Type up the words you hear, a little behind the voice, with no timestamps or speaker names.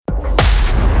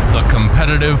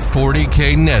Competitive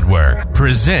 40K Network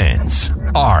presents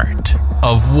Art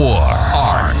of War.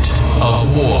 Art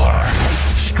of War.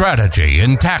 Strategy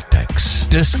and tactics.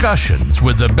 Discussions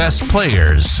with the best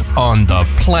players on the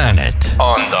planet.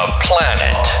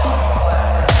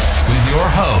 With your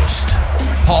host,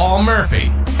 Paul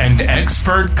Murphy, and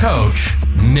expert coach,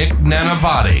 Nick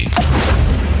Nanavati.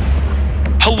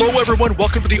 Hello, everyone.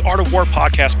 Welcome to the Art of War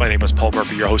podcast. My name is Paul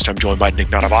Murphy, your host. I'm joined by Nick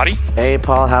Nanavati. Hey,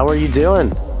 Paul. How are you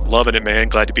doing? Loving it, man.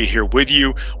 Glad to be here with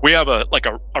you. We have a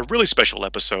really special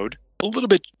episode, a little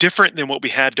bit different than what we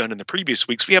had done in the previous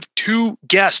weeks. We have two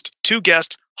guests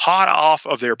hot off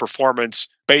of their performance,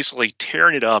 basically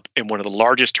tearing it up in one of the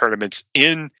largest tournaments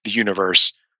in the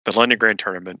universe, the London Grand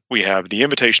Tournament. We have the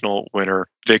Invitational winner,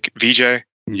 Vic Vijay.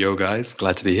 Yo, guys.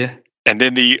 Glad to be here. And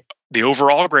then the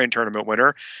overall Grand Tournament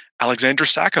winner, Alexander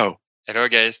Sacco. Hello,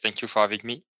 guys. Thank you for having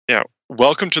me. Yeah,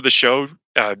 welcome to the show.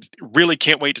 Really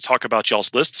can't wait to talk about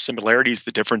y'all's list, the similarities,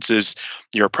 the differences,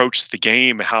 your approach to the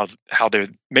game, how they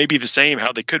may be the same,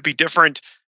 how they could be different.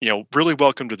 Really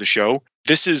welcome to the show.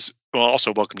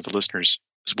 Also welcome to the listeners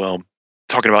as well.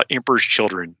 Talking about Emperor's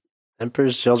Children.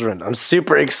 Emperor's Children. I'm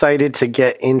super excited to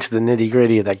get into the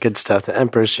nitty-gritty of that good stuff, the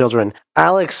Emperor's Children.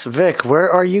 Alex, Vic, where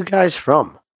are you guys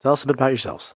from? Tell us a bit about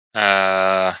yourselves.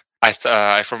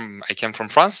 I came from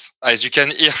France. As you can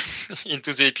hear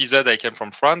into the episode, I came from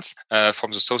France,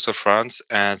 from the south of France,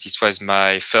 and this was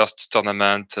my first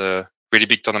tournament, really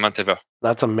big tournament ever.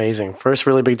 That's amazing. First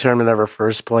really big tournament ever,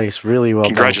 first place. Really well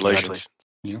Congratulations.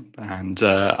 done. Yeah, and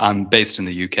I'm based in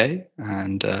the UK,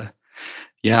 and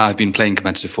I've been playing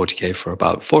competitive 40K for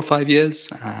about 4 or 5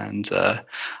 years, and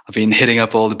I've been hitting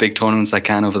up all the big tournaments I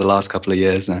can over the last couple of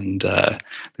years, and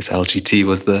this LGT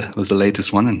was the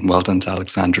latest one, and well done to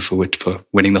Alexandra for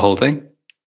winning the whole thing.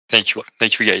 Thank you,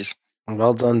 guys.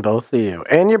 Well done, both of you.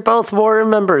 And you're both War Room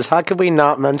members. How could we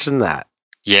not mention that?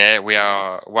 Yeah, we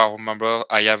are War Room member.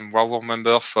 I am War Room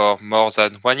member for more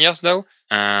than 1 year now,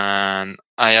 and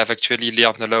I have actually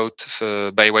learned a lot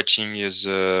by watching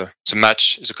the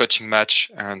match, the coaching match,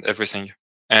 and everything.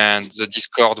 And the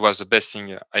Discord was the best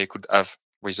thing I could have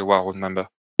with a War Room member.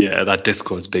 Yeah, that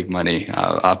Discord's big money.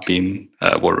 I've been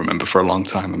a War Room member for a long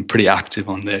time. I'm pretty active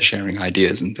on there, sharing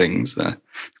ideas and things.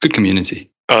 Good community.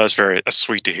 Oh, that's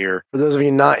sweet to hear. For those of you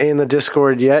not in the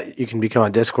Discord yet, you can become a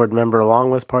Discord member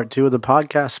along with part 2 of the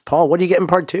podcast. Paul, what do you get in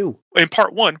part 2? In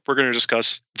part 1, we're going to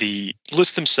discuss the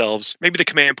lists themselves, maybe the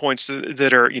command points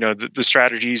that are, the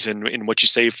strategies and what you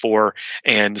save for,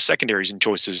 and the secondaries and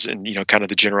choices, and, kind of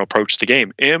the general approach to the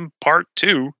game. In part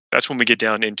 2, that's when we get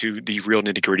down into the real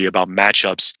nitty-gritty about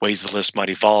matchups, ways the list might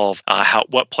evolve,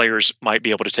 what players might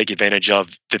be able to take advantage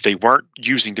of that they weren't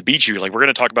using to beat you. Like, we're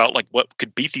going to talk about what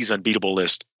could beat these unbeatable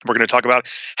lists. We're going to talk about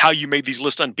how you made these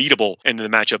lists unbeatable and the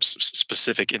matchups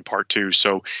specific in part 2.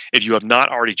 So if you have not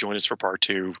already joined us for part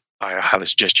 2, I highly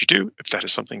suggest you do, if that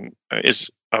is something is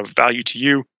of value to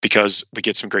you, because we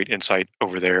get some great insight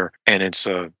over there, and it's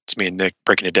me and Nick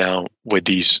breaking it down with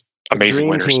these amazing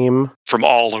winners team from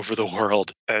all over the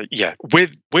world.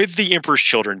 With the Emperor's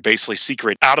Children basically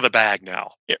secret out of the bag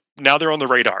now. Now they're on the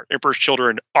radar. Emperor's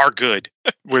Children are good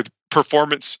with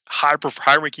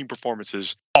high-ranking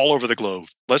performances all over the globe.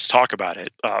 Let's talk about it.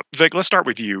 Vic, let's start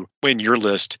with you. Win your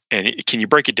list, and can you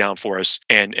break it down for us?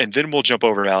 And then we'll jump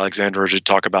over to Alexandra to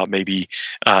talk about maybe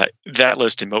that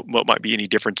list and what might be any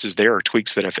differences there or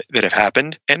tweaks that have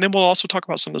happened. And then we'll also talk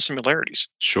about some of the similarities.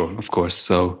 Sure, of course.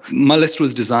 So my list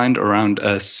was designed around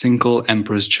a single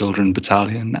Emperor's Children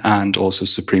battalion and also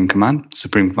Supreme Command.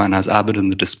 Supreme Command has Abaddon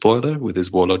the Despoiler with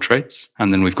his warlord traits.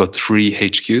 And then we've got 3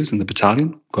 HQs in the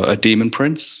battalion. We've got a Demon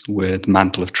Prince with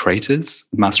Mantle of Traitors,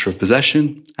 Master of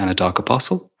Possession, and a Dark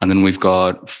Apostle. And then we've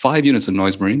got 5 units of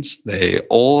Noise Marines. They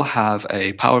all have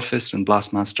a Power Fist and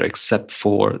Blastmaster except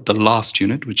for the last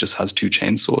unit, which just has 2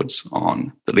 Chainswords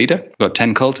on the leader. We've got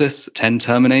 10 Cultists, 10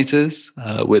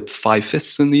 Terminators with 5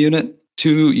 Fists in the unit,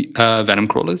 2 Venom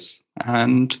Crawlers,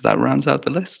 and that rounds out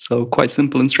the list. So quite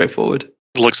simple and straightforward.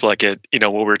 Looks like it.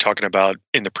 What we were talking about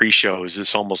in the pre-shows,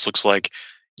 this almost looks like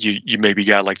you maybe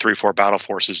got like 3 or 4 battle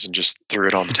forces and just threw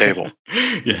it on the table.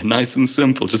 Yeah, nice and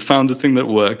simple. Just found the thing that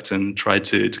worked and tried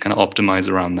to kind of optimize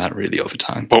around that really over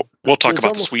time. Well, we'll talk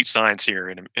about the sweet science here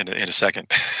in a second.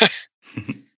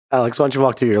 Alex, why don't you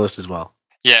walk through your list as well?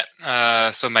 Yeah,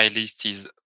 so my list is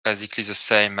basically the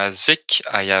same as Vic.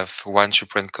 I have 1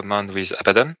 Supreme Command with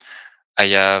Abaddon. I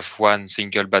have 1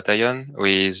 single battalion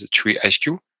with 3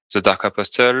 HQ, the Dark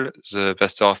Apostle, the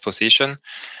Master of Possession,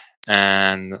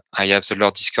 and I have the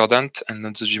Lord Discordant and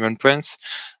not the Demon Prince.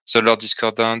 The Lord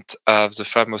Discordant have the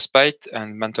Flame of Spite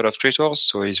and Mantle of Traitors,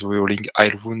 so he's ruling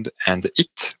Islewound and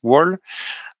It Wall.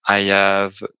 I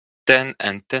have 10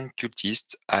 and 10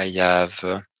 cultists, I have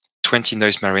 20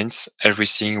 Noise Marines,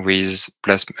 everything with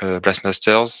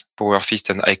Blastmasters, Power Fist,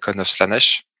 and Icon of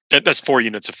Slaanesh. That's 4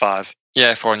 units of 5.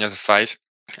 Yeah, 4 units of 5.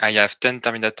 I have 10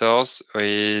 Terminators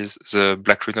with the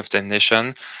Black Rune of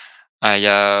Damnation. I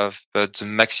have the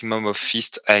maximum of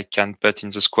Fist I can put in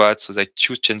the squad, so like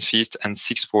 2 Chain Fist and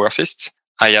 6 Power Fist.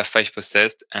 I have 5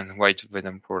 Possessed and White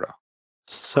Venom Crawler.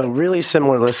 So really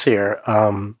similar lists here.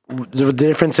 The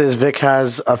difference is Vic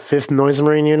has a 5th Noise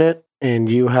Marine unit, and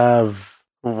you have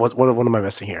what am I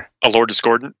missing here? A Lord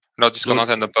Discordant. Lord Discordant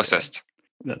and a Possessed.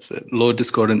 That's it. Lord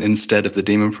Discordant instead of the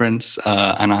Demon Prince,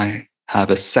 and I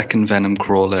have a 2nd Venom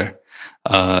Crawler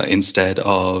instead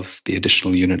of the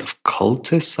additional unit of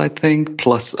Cultists, I think,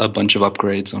 plus a bunch of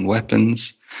upgrades on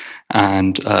weapons.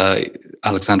 And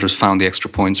Alexandra's found the extra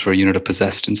points for a unit of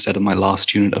Possessed instead of my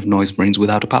last unit of Noise Marines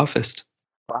without a Power Fist.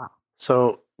 Wow.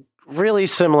 So really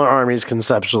similar armies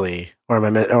conceptually,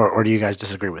 or do you guys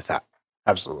disagree with that?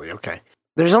 Absolutely. Okay.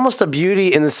 There's almost a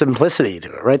beauty in the simplicity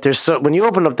to it, right? When you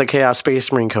open up the Chaos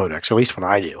Space Marine Codex, or at least when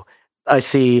I do, I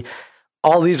see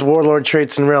all these warlord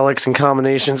traits and relics and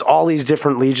combinations, all these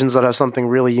different legions that have something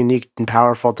really unique and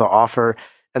powerful to offer,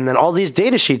 and then all these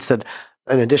data sheets that,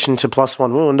 in addition to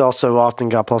 +1 wound, also often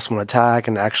got +1 attack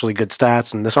and actually good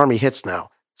stats, and this army hits now.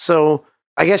 So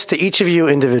I guess to each of you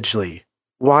individually,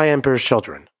 why Emperor's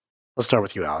Children? Let's start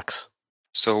with you, Alex.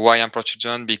 So why Emperor's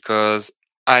Children? Because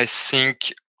I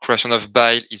think Creation of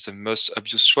Bile is the most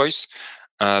obvious choice,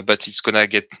 but it's gonna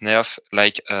get nerfed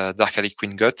like Dark Alley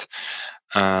Queen got.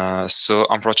 So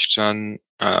Emperor's Children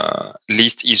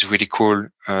list is really cool.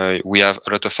 We have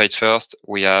a lot of fight first.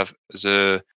 We have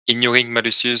the Ignoring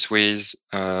Malusius with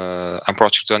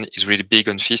Emperor's Children is really big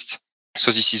on Fist. So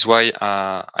this is why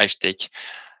I've taken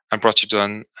Emperor's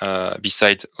Children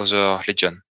beside other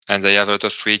Legion. And they have a lot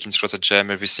of trick in stratagem,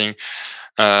 everything.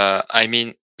 I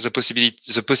mean, the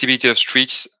possibility of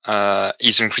tricks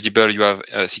is incredible. You have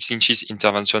 6 inches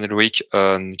intervention heroic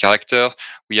on character.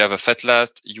 We have a Fat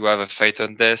Last. You have a Fight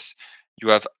on Death. You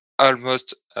have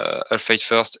almost a Fight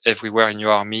First everywhere in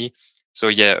your army. So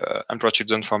yeah, Emperor's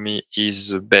Children for me is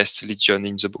the best Legion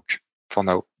in the book for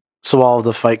now. So all of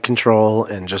the fight control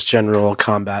and just general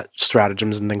combat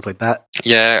stratagems and things like that?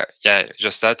 Yeah,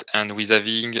 just that. And with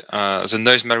having the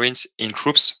Noise Marines in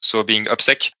troops, so being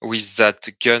OBSEC with that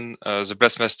gun, the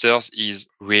Blastmasters is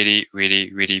really,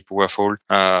 really, really powerful.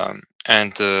 And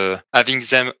having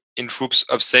them in troops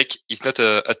OBSEC is not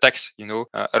a tax,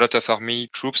 a lot of army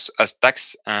troops as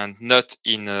tax and not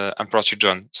in Emperor's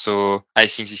Children. So I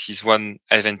think this is one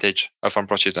advantage of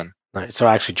Emperor's Children. Nice. So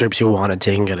actually troops you want to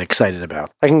take and get excited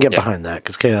about. I can get behind that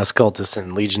because Chaos Cultists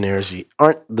and Legionnaires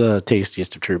aren't the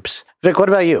tastiest of troops. Vic, what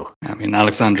about you? I mean,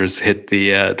 Alexandra's hit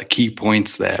the key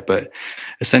points there, but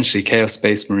essentially Chaos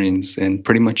Space Marines in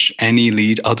pretty much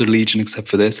any other Legion except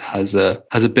for this has a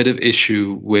bit of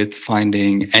issue with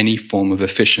finding any form of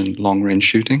efficient long-range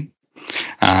shooting.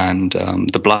 And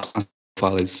the Blast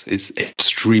profile is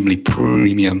extremely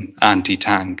premium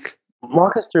anti-tank.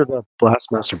 Walk us through the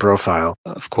Blastmaster profile.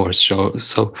 Of course.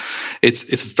 So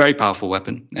it's a very powerful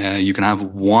weapon. You can have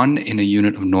 1 in a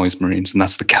unit of Noise Marines, and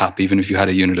that's the cap, even if you had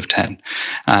a unit of 10.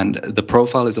 And the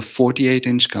profile is a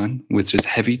 48-inch gun, which is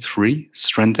heavy 3,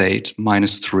 strength 8,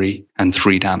 -3, and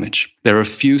 3 damage. There are a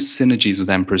few synergies with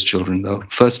Emperor's Children, though.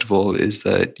 First of all is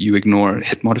that you ignore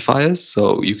hit modifiers,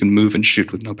 so you can move and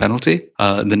shoot with no penalty.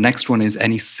 The next one is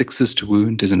any 6s to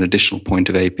wound is an additional point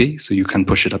of AP, so you can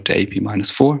push it up to AP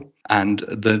 -4. And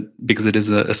because it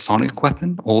is a sonic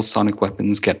weapon, all sonic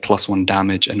weapons get +1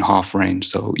 damage in half range.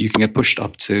 So you can get pushed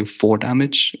up to 4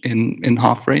 damage in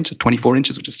half range at 24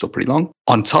 inches, which is still pretty long.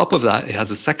 On top of that, it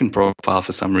has a second profile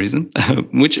for some reason,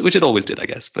 which it always did, I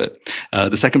guess. But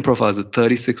the second profile is a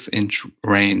 36-inch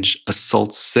range,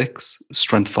 assault 6,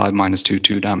 strength 5 -2,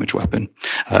 2 damage weapon.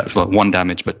 1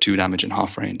 damage, but 2 damage in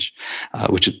half range,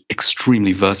 which is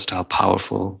extremely versatile,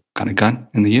 powerful kind of gun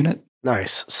in the unit.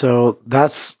 Nice. So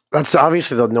that's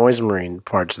obviously the Noise Marine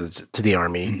parts to the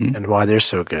army and why they're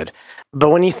so good. But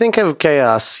when you think of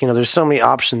Chaos, there's so many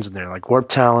options in there, like Warp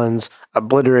Talons,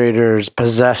 Obliterators,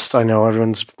 Possessed. I know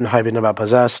everyone's been hyping about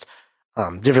Possessed.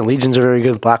 Different legions are very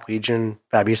good. Black Legion,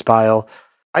 Fabius Bile.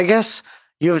 I guess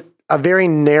you have a very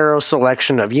narrow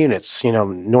selection of units.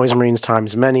 Noise Marines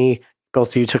times many. Both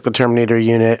of you took the Terminator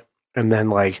unit, and then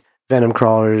like Venom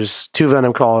Crawlers, 2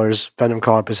 Venom Crawlers, Venom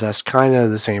Crawler Possessed, kind of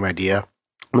the same idea,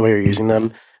 the way you're using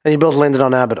them. And you both landed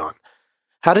on Abaddon.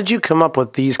 How did you come up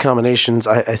with these combinations,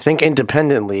 I think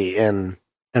independently, and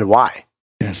why?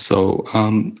 Yeah, so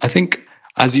I think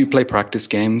As you play practice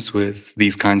games with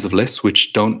these kinds of lists,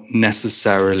 which don't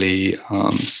necessarily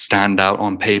stand out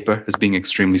on paper as being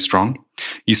extremely strong,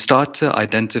 you start to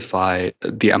identify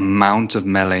the amount of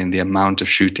melee and the amount of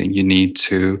shooting you need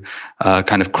to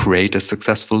kind of create a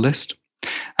successful list.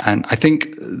 And I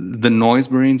think the Noise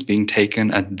Marines being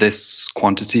taken at this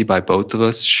quantity by both of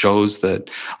us shows that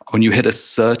when you hit a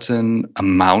certain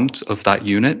amount of that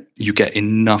unit, you get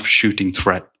enough shooting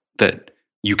threat that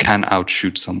you can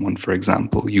outshoot someone, for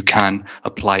example. You can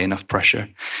apply enough pressure.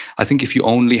 I think if you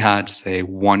only had, say,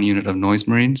 one unit of Noise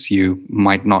Marines, you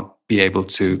might not be able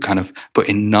to kind of put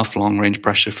enough long-range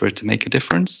pressure for it to make a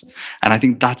difference. And I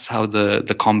think that's how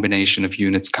the combination of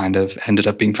units kind of ended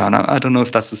up being found. I don't know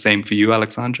if that's the same for you,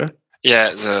 Alexandra.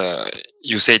 Yeah,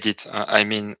 you said it.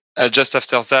 Just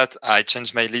after that, I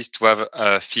changed my list to have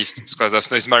a fifth squad of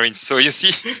Noise Marines. So you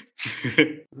see?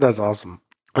 That's awesome.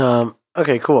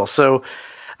 Okay, cool. So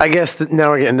I guess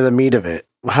now we're getting to the meat of it.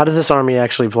 How does this army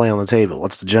actually play on the table?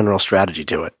 What's the general strategy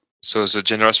to it? So the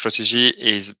general strategy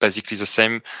is basically the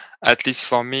same, at least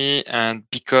for me. And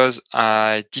because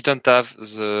I didn't have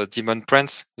the Demon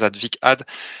Prince that Vic had,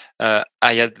 I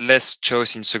had less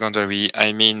choice in secondary.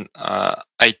 I mean,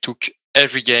 I took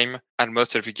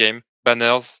almost every game,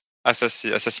 banners,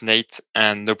 assassinate,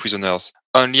 and no prisoners.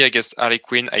 Only against Harley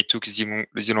Quinn, I took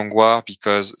Zilong War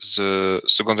because the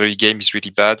secondary game is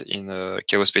really bad in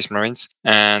Chaos Space Marines.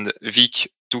 And Vic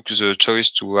took the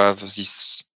choice to have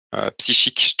this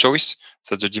psychic choice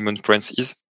that the Demon Prince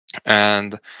is.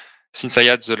 And since I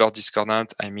had the Lord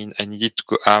Discordant, I mean, I needed to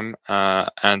go ham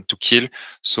and to kill.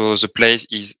 So the play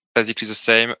is basically the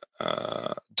same.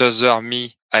 Does the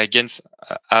army against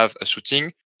have a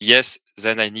shooting? Yes,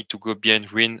 then I need to go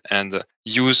behind ruin and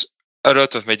use a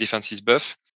lot of my defenses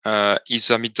buff. If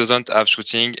the army doesn't have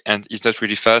shooting and is not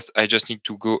really fast, I just need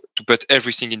to go to put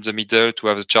everything in the middle to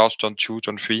have a charge turn 2,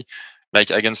 turn 3. Like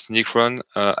against Necron,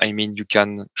 I mean, you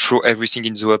can throw everything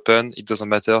in the weapon. It doesn't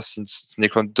matter since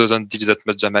Necron doesn't deal that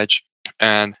much damage.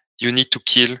 And you need to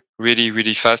kill really,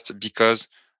 really fast because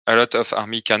a lot of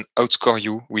army can outscore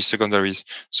you with secondaries.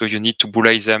 So you need to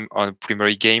bully them on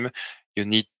primary game. You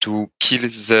need to kill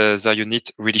the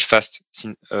unit really fast.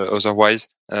 Otherwise,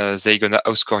 they're gonna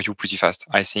outscore you pretty fast.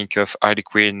 I think of Harley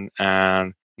Quinn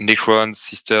and Necron,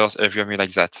 Sisters, every army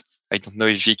like that. I don't know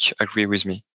if Vic agree with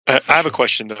me. I have a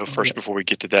question, though, first, before we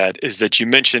get to that, is that you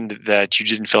mentioned that you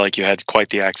didn't feel like you had quite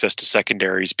the access to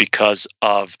secondaries because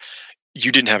of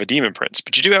you didn't have a Demon Prince,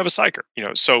 but you do have a Psyker.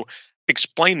 So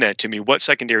explain that to me. What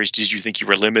secondaries did you think you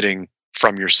were limiting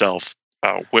from yourself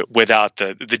without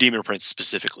the Demon Prince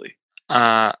specifically?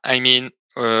 I mean,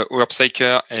 our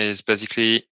Psyker is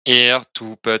basically here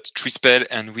to put 3 spell,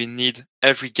 and we need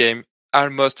every game,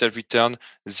 almost every turn,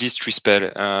 this 3 spell.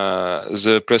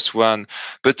 The +1,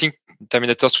 putting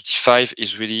Terminators to T5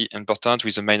 is really important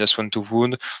with a -1 to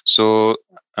wound. So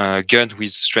gun with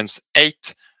strength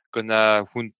 8 gonna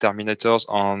wound Terminators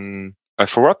on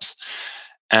 4-ups,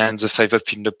 and the 5-up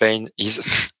Feel No Pain is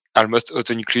almost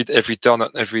auto-include every turn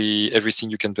on everything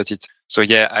you can put it. So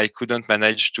yeah, I couldn't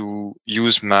manage to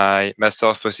use my Master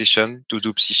of Possession to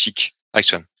do psychic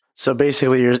action. So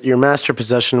basically, your Master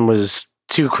Possession was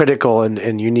too critical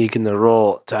and unique in the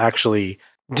role to actually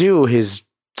do his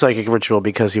psychic ritual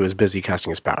because he was busy casting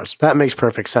his powers. That makes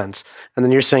perfect sense. And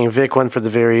then you're saying Vic went for the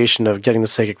variation of getting the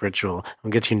psychic ritual.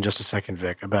 We'll get to you in just a second,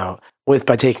 Vic,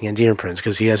 by taking a Demon Prince,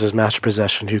 because he has his Master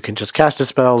Possession who can just cast his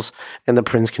spells, and the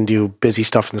Prince can do busy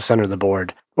stuff in the center of the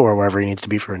board or wherever he needs to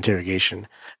be for interrogation.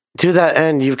 To that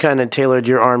end, you've kind of tailored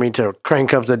your army to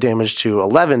crank up the damage to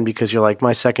 11 because you're like,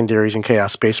 my secondaries and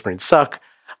Chaos Space Marines suck.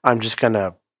 I'm just going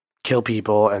to kill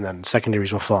people, and then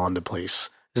secondaries will fall into place.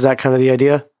 Is that kind of the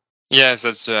idea? Yes,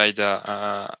 that's the idea.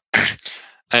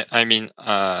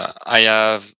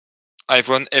 I've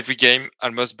won every game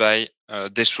almost by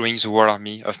destroying the war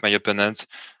army of my opponent.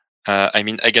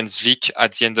 Against Vic,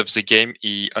 at the end of the game,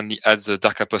 he only had the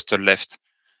Dark Apostle left.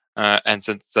 And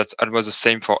that's almost the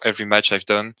same for every match I've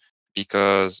done.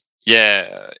 Because,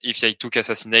 if I took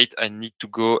Assassinate, I need to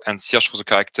go and search for the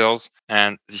characters.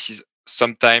 And this is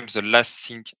sometimes the last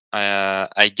thing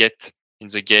I get in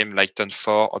the game, like turn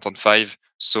 4 or turn 5.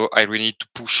 So I really need to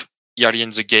push early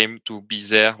in the game to be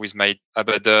there with my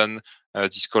Abaddon,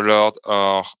 Discolored,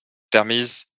 or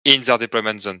Thermis in their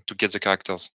deployment zone to get the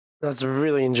characters. That's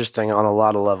really interesting on a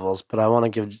lot of levels, but I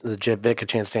want to give Vic a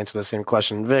chance to answer the same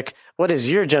question. Vic, what is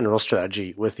your general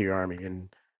strategy with your army? And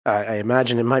I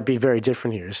imagine it might be very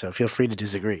different here, so feel free to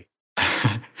disagree.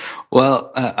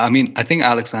 Well, I think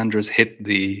Alexandra's hit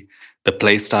the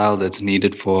play style that's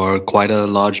needed for quite a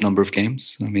large number of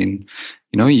games. I mean,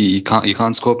 you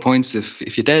can't score points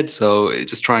if you're dead. So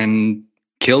just try and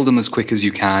kill them as quick as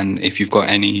you can if you've got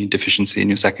any deficiency in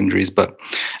your secondaries. But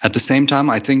at the same time,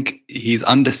 I think he's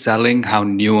underselling how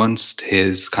nuanced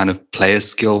his kind of player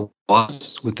skill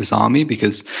was with this army,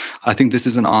 because I think this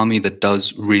is an army that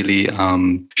does really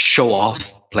show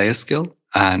off player skill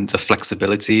and the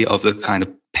flexibility of the kind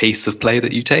of pace of play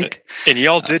that you take. And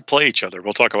y'all did play each other.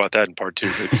 We'll talk about that in part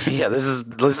 2. Yeah, this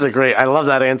is a great. I love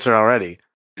that answer already.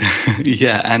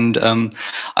 Yeah, and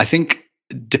I think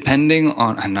depending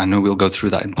on, and I know we'll go through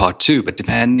that in part 2, but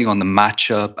depending on the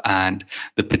matchup and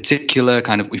the particular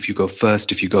kind of, if you go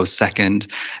first, if you go second,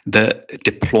 the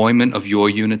deployment of your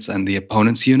units and the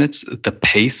opponent's units, the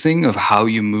pacing of how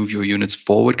you move your units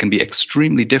forward can be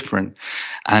extremely different.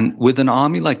 And with an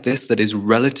army like this that is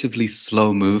relatively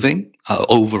slow moving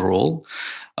overall,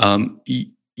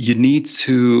 you need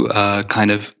to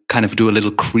kind of do a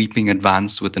little creeping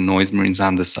advance with the Noise Marines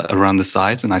around the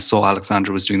sides. And I saw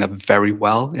Alexandra was doing that very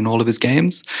well in all of his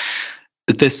games.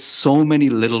 There's so many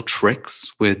little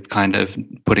tricks with kind of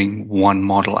putting one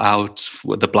model out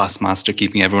with the Blastmaster,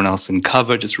 keeping everyone else in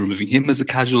cover, just removing him as a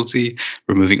casualty,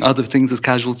 removing other things as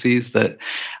casualties, that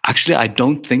actually I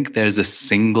don't think there's a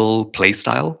single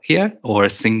playstyle here or a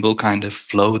single kind of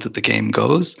flow that the game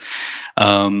goes.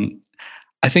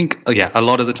 I think, a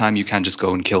lot of the time you can just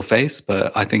go and kill face,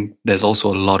 but I think there's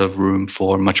also a lot of room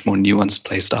for much more nuanced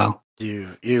playstyle.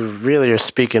 You really are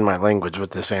speaking my language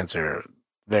with this answer,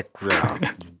 Vic.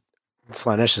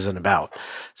 Slaanesh isn't about.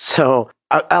 So,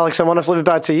 Alex, I want to flip it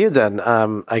back to you then.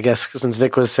 I guess since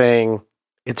Vic was saying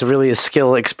it's really a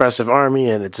skill-expressive army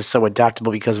and it's so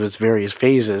adaptable because of its various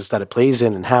phases that it plays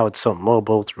in and how it's so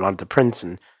mobile throughout the prints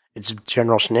and its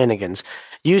general shenanigans,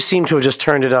 you seem to have just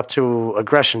turned it up to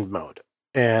aggression mode.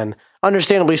 And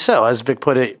understandably so, as Vic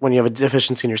put it, when you have a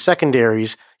deficiency in your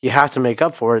secondaries, you have to make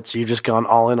up for it. So you've just gone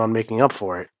all in on making up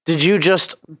for it. Did you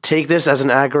just take this as an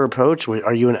aggro approach?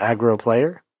 Are you an aggro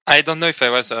player? I don't know if I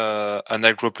was an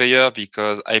aggro player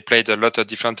because I played a lot of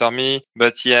different army.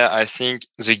 But yeah, I think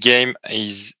the game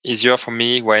is easier for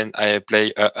me when I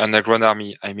play an aggro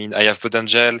army. I mean, I have Blood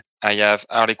Angel, I have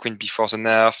Harley Quinn before the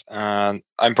nerf, and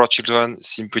Emperor Children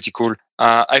seem pretty cool.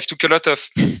 I've took a lot of...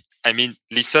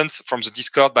 lessons from the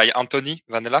Discord by Anthony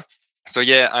Vanilla. So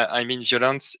yeah, I mean,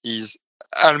 violence is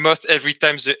almost every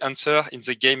time the answer in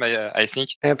the game, I think.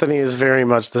 Anthony is very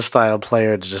much the style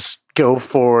player to just go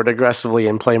forward aggressively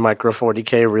and play micro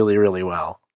 40k really, really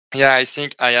well. Yeah, I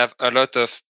think I have a lot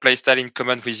of playstyle in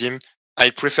common with him. I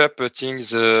prefer putting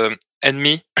the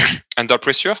enemy under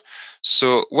pressure.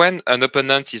 So when an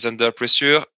opponent is under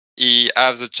pressure, he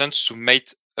has the chance to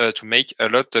make a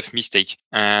lot of mistakes.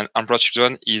 And Emperor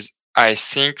Children is, I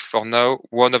think, for now,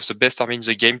 one of the best armies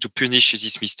in the game to punish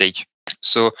this mistake.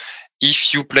 So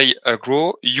if you play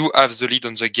aggro, you have the lead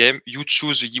on the game. You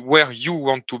choose where you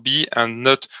want to be and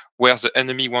not where the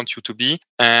enemy wants you to be.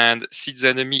 And since the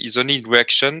enemy is only in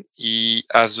reaction, he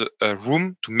has a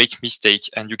room to make mistake,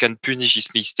 and you can punish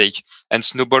his mistake and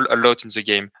snowball a lot in the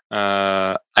game.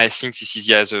 I think this is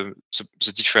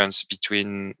the difference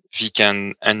between Vic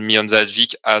and me on that.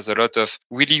 Vic has a lot of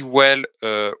really well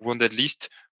rounded list,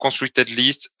 constructed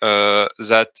list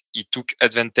that he took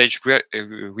advantage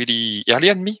really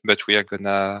early on me, but we are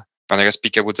gonna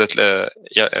speak about that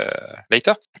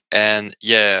later. And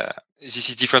yeah, this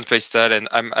is different playstyle, and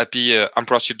I'm happy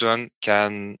Emperor Children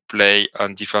can play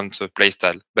on different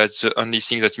playstyle. But the only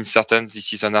thing that in certain,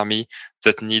 this is an army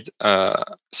that need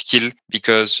skill,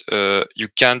 because you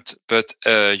can't put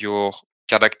your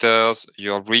characters,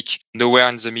 your brick, nowhere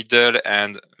in the middle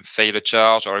and fail a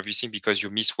charge or everything because you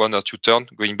miss 1 or 2 turns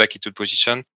going back into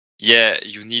position. Yeah,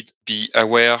 you need to be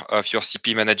aware of your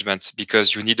CP management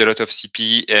because you need a lot of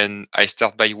CP, and I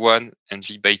start by 1 and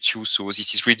Vic by 2. So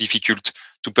this is really difficult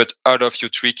to put all of your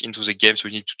trick into the game. So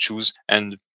you need to choose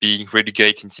and being really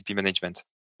great in CP management.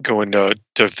 Going to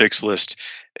Vic's list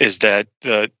is that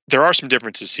there are some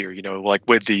differences here, like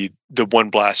with the one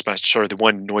Blastmaster, or the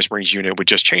one Noise Marines unit with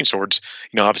just chainswords,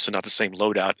 obviously not the same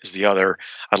loadout as the other.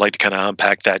 I'd like to kind of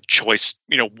unpack that choice.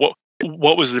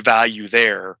 What was the value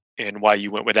there and why you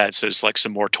went with that? So it's like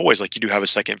some more toys, like you do have a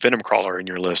second Venom Crawler in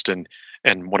your list, and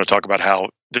want to talk about how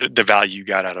the value you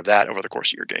got out of that over the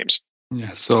course of your games.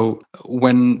 Yeah, so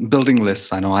when building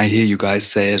lists, I know I hear you guys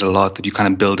say it a lot that you kind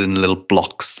of build in little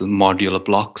blocks, the modular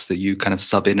blocks that you kind of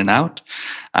sub in and out.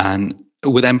 And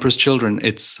with Emperor's Children,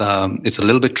 it's a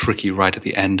little bit tricky right at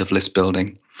the end of list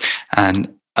building. And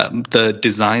the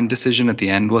design decision at the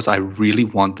end was I really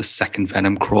want the second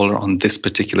Venom Crawler on this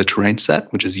particular terrain set,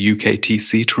 which is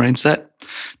UKTC terrain set.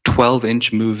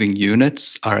 12-inch moving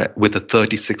units are with a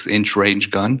 36-inch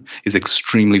range gun is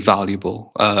extremely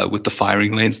valuable with the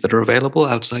firing lanes that are available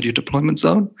outside your deployment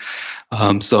zone.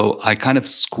 So I kind of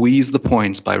squeeze the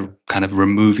points by kind of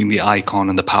removing the icon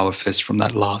and the power fist from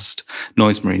that last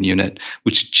Noise Marine unit,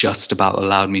 which just about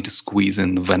allowed me to squeeze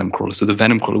in the Venom Crawler. So the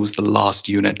Venom Crawler was the last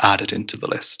unit added into the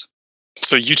list.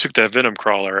 So you took that Venom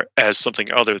Crawler as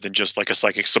something other than just like a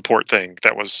psychic support thing.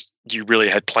 You really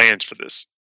had plans for this.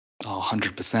 Oh,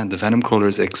 100%. The Venom Crawler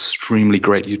is an extremely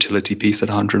great utility piece at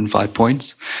 105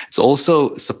 points. It's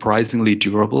also surprisingly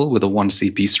durable with a 1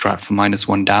 CP strat for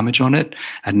 -1 damage on it.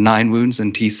 At 9 wounds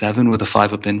and T7 with a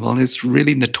 5-up invuln, it's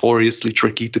really notoriously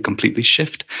tricky to completely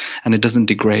shift. And it doesn't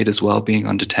degrade as well, being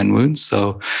under 10 wounds.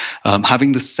 So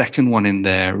having the second one in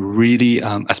there really,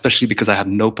 especially because I have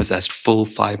no possessed full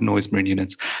 5 Noise Marine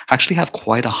units, actually have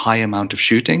quite a high amount of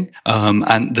shooting.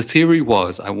 And the theory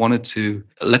was I wanted to,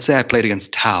 let's say I played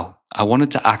against Tau. I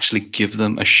wanted to actually give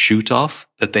them a shoot-off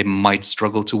that they might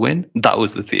struggle to win. That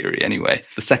was the theory anyway.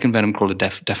 The second Venom Crawler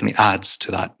definitely adds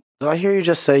to that. Did I hear you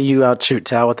just say you outshoot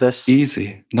Tau with this?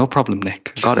 Easy. No problem,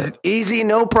 Nick. Got it. Easy,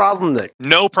 no problem, Nick.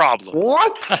 No problem.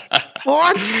 What?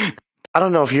 What? I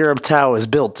don't know if Europe Tau is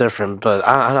built different, but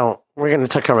I don't. We're going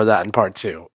to cover that in part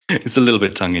 2. It's a little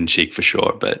bit tongue-in-cheek for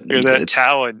sure, but... Hear that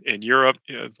Tau in Europe?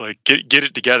 It's like, get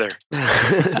it together.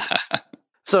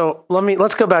 So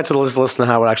let's go back to the list and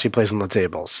how it actually plays on the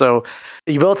table. So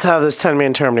you both have this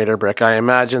 10-man Terminator brick. I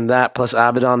imagine that plus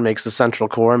Abaddon makes the central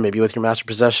core, maybe with your Master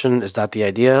Possession. Is that the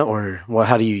idea, or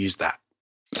how do you use that?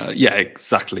 Yeah,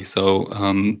 exactly. So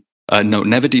no,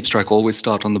 never Deep Strike, always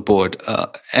start on the board.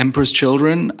 Emperor's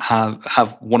Children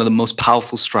have one of the most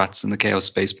powerful strats in the Chaos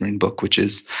Space Marine book, which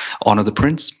is Honor the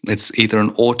Prince. It's either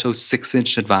an auto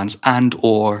 6-inch advance and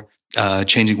or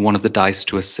changing one of the dice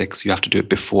to a 6. You have to do it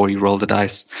before you roll the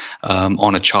dice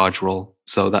on a charge roll.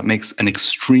 So that makes an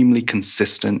extremely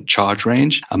consistent charge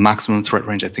range, a maximum threat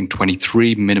range, I think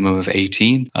 23, minimum of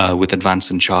 18, with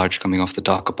advance and charge coming off the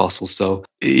Dark Apostle. So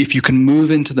if you can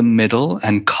move into the middle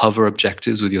and cover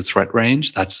objectives with your threat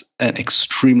range, that's an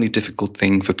extremely difficult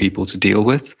thing for people to deal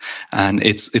with. And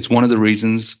it's one of the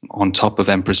reasons, on top of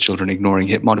Emperor's Children ignoring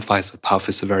hit modifiers, that Power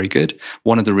Fists are very good.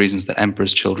 One of the reasons that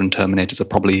Emperor's Children Terminators are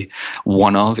probably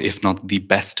one of, if not the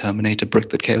best Terminator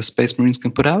brick that Chaos Space Marines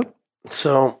can put out.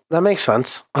 So that makes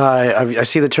sense. I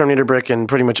see the Terminator brick in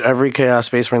pretty much every Chaos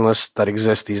Space Marine list that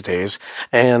exists these days.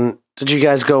 And did you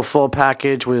guys go full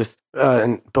package with,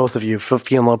 and both of you,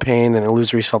 Feel No Pain and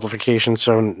Illusory Simplification,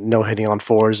 so no hitting on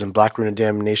 4s, and Black Rune of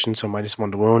Damnation, so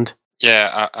 -1 to wound?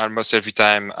 Yeah, almost every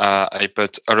time I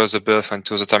put all of the buff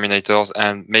into the Terminators,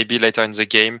 and maybe later in the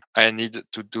game I need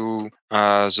to do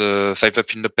the 5-up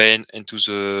Feel No Pain into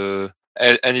the...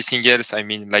 anything else, I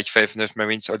mean, like 5-9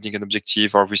 Marines holding an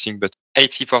objective or everything, but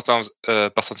 80%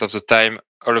 of the time,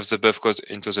 all of the buff goes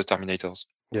into the Terminators.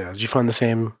 Yeah, did you find the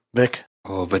same, Vic?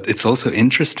 Oh, but it's also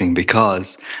interesting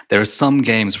because there are some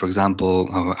games, for example,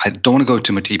 I don't want to go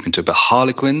too much deep into it, but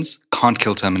Harlequins can't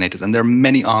kill Terminators, and there are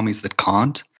many armies that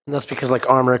can't. And that's because like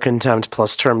Armor Contempt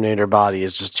plus Terminator Body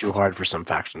is just too hard for some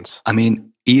factions. I mean,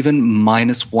 even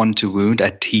 -1 to wound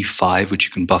at T5, which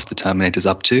you can buff the Terminators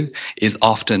up to, is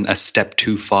often a step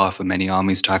too far for many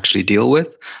armies to actually deal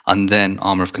with. And then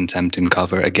Armor of Contempt in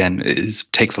cover, again,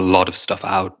 takes a lot of stuff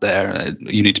out there.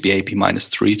 You need to be AP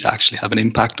 -3 to actually have an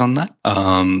impact on that.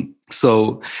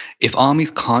 So if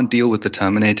armies can't deal with the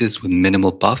Terminators with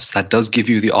minimal buffs, that does give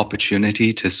you the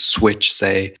opportunity to switch,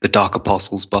 say, the Dark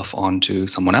Apostles buff onto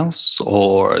someone else,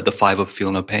 or the 5-up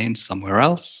Feel No Pain somewhere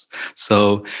else.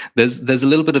 So there's a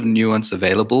little bit of nuance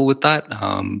available with that.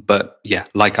 But yeah,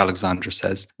 like Alexandra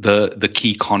says, the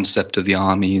key concept of the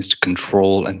army is to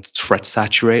control and threat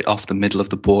saturate off the middle of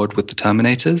the board with the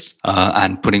Terminators,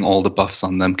 and putting all the buffs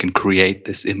on them can create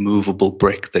this immovable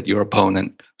brick that your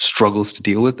opponent struggles to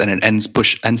deal with, and it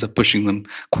ends up pushing them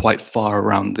quite far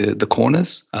around the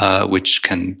corners, which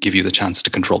can give you the chance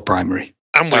to control primary.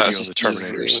 I'm with you on the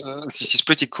Terminators. This is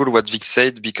pretty cool what Vic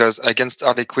said, because against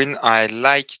Harley Quinn, I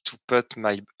like to put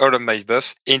all of my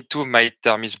buff into my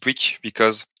Thermis brick,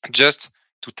 because just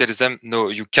to tell them, no,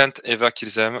 you can't ever kill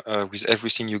them with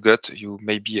everything you got. You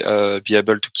maybe be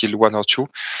able to kill 1 or 2.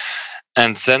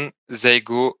 And then they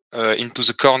go into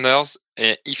the corners.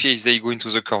 If they go into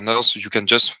the corners, you can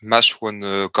just mash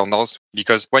one corners,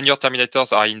 because when your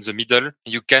Terminators are in the middle,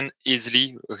 you can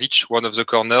easily reach one of the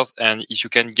corners. And if you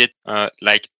can get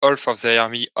like half of the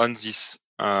army on this,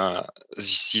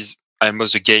 this is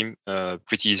almost the game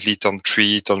pretty easily, turn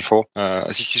 3, turn 4.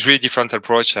 This is really different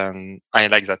approach, and I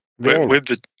like that.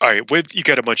 With you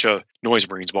got a bunch of Noise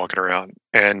Marines walking around,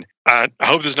 and I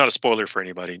hope this is not a spoiler for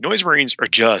anybody. Noise Marines are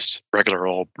just regular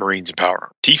old Marines in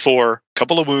power. T4,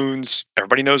 couple of wounds.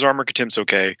 Everybody knows armor contempt's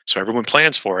okay, so everyone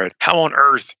plans for it. How on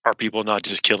earth are people not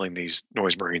just killing these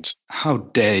Noise Marines? How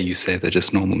dare you say they're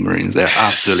just normal Marines? They're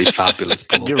absolutely fabulous,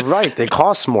 Paul. You're right. They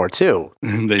cost more too. They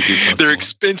do cost They're more.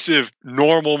 expensive,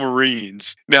 normal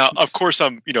Marines. Now, of course,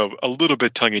 I'm a little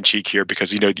bit tongue in cheek here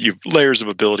because you have layers of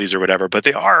abilities or whatever, but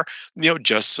they are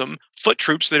just some foot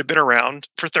troops that have been around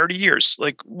for 30 years.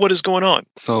 Like, what is going on?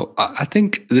 So I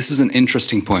think this is an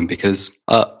interesting point because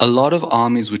a lot of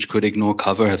armies which could ignore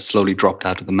cover have slowly dropped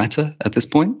out of the meta at this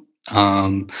point.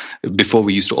 Before,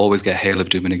 we used to always get Hail of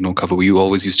Doom and ignore cover. We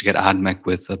always used to get AdMech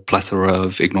with a plethora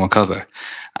of ignore cover.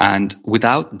 And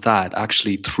without that,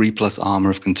 actually 3+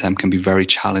 armor of contempt can be very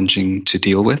challenging to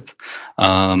deal with,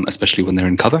 especially when they're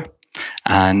in cover.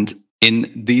 And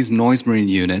in these Noise Marine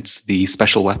units, the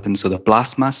special weapons, so the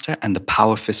Blastmaster and the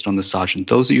Power Fist on the Sergeant,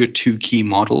 those are your 2 key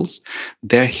models.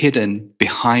 They're hidden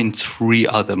behind 3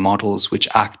 other models which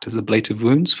act as ablative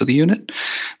wounds for the unit.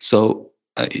 So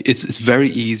it's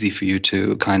very easy for you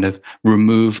to kind of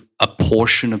remove a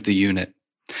portion of the unit.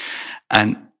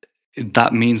 And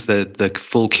that means that the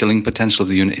full killing potential of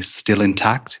the unit is still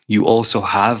intact. You also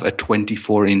have a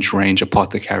 24-inch range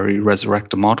Apothecary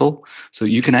Resurrector model. So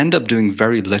you can end up doing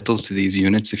very little to these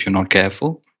units if you're not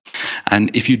careful.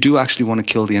 And if you do actually want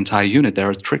to kill the entire unit, there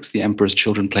are tricks the Emperor's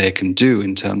Children player can do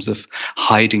in terms of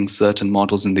hiding certain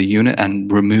models in the unit and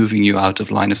removing you out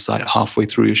of line of sight halfway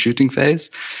through your shooting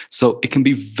phase. So it can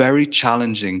be very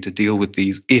challenging to deal with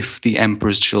these if the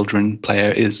Emperor's Children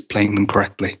player is playing them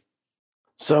correctly.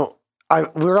 So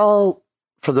we're all,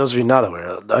 for those of you not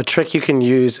aware, a trick you can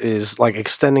use is like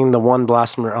extending the 1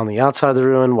 Blasphemer on the outside of the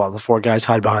ruin while the 4 guys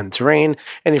hide behind the terrain.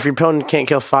 And if your opponent can't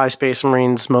kill 5 Space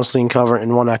Marines, mostly in cover,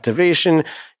 in 1 activation,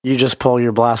 you just pull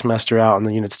your Blastmaster out and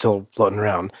the unit's still floating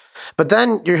around. But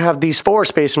then you have these 4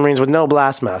 Space Marines with no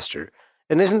Blastmaster.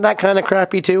 And isn't that kind of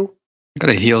crappy too? You got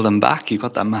to heal them back. You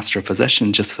got that Master of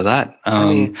Possession just for that.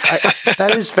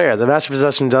 That is fair. The Master of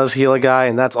Possession does heal a guy,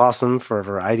 and that's awesome for a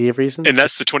variety of reasons. And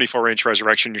that's the 24-inch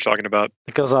resurrection you're talking about.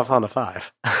 It goes off on a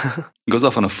 5. It goes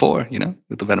off on a 4,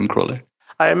 with the Venom Crawler.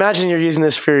 I imagine you're using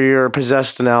this for your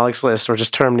Possessed and Alex list, or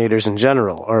just Terminators in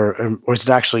general, or is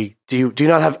it actually? Do you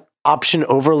not have option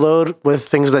overload with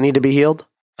things that need to be healed?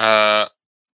 I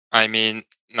mean,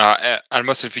 no.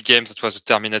 Almost every game that was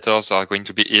the Terminators are going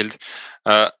to be healed.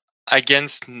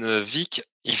 Against Vic,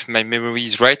 if my memory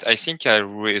is right, I think I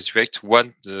resurrect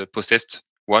 1 Possessed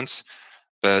once,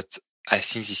 but I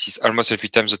think this is almost every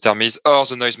time the Termis or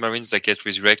the Noise Marines that get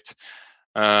resurrect.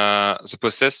 The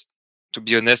Possessed, to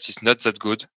be honest, is not that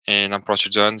good in Emperor's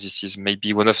Children. This is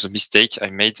maybe one of the mistakes I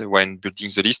made when building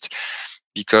the list,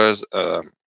 because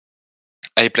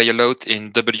I play a lot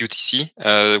in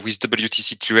WTC with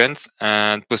WTC Tyrants,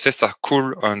 and Possessed are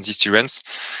cool on these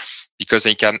Tyrants, because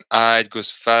they can hide, goes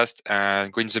fast,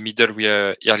 and go in the middle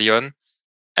early on.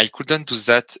 I couldn't do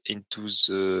that into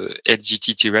the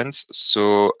LGT Tyrants,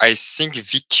 so I think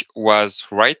Vic was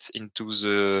right into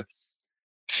the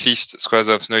 5th squad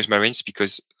of Noise Marines,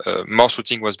 because more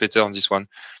shooting was better on this one.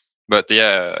 But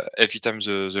yeah, every time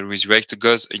the resurrect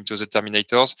goes into the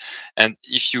Terminators, and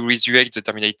if you resurrect the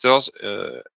Terminators,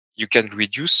 you can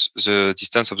reduce the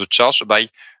distance of the charge by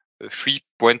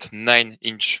 3.9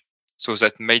 inch. So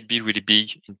that might be really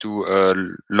big into a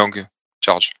long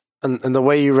charge. And the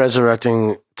way you're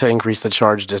resurrecting to increase the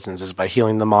charge distance is by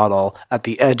healing the model at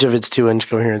the edge of its 2-inch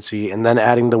coherency and then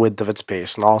adding the width of its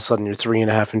base. And all of a sudden, you're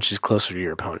 3.5 inches closer to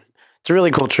your opponent. It's a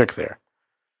really cool trick there.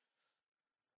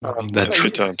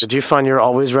 Did you find you're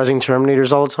always resing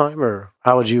Terminators all the time? Or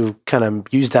how would you kind of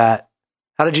use that?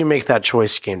 How did you make that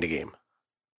choice game to game?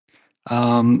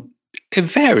 It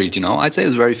varied, I'd say it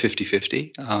was very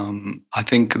 50-50. I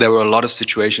think there were a lot of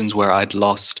situations where I'd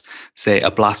lost, say, a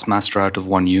Blastmaster out of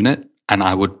 1 unit, and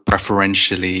I would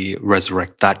preferentially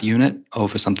resurrect that unit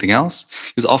over something else,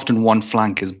 because often one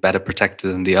flank is better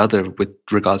protected than the other with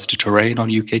regards to terrain on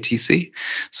UKTC.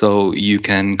 So you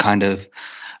can kind of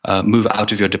move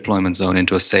out of your deployment zone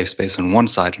into a safe space on one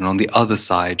side, and on the other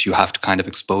side you have to kind of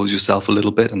expose yourself a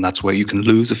little bit, and that's where you can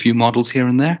lose a few models here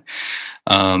and there.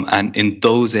 And in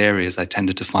those areas I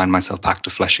tended to find myself back to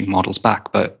fleshing models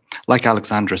back. But like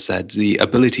Alexandra said, the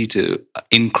ability to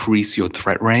increase your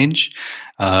threat range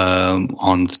on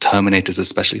the Terminators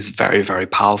especially is very, very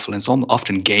powerful, and it's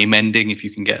often game ending if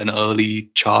you can get an early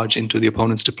charge into the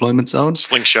opponent's deployment zone.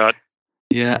 Slingshot.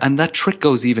 Yeah, and that trick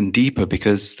goes even deeper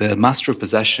because the Master of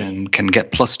Possession can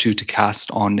get +2 to cast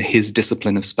on his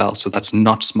discipline of spells. So that's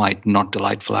not Smite, not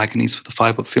Delightful Agonies for the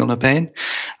 5-up Feel No Pain.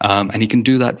 And he can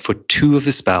do that for 2 of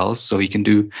his spells. So he can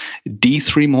do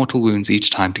D3 mortal wounds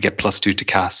each time to get +2 to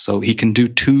cast. So he can do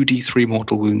 2 D3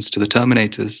 mortal wounds to the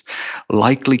Terminators,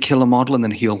 likely kill a model, and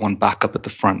then heal 1 back up at the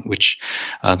front, which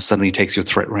suddenly takes your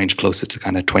threat range closer to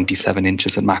kind of 27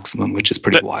 inches at maximum, which is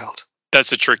pretty wild.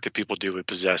 That's a trick that people do with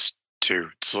Possessed too.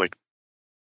 It's like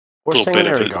or a little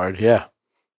bit of guard, yeah,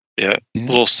 a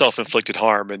little self-inflicted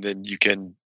harm, and then you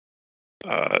can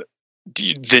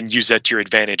then use that to your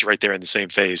advantage right there in the same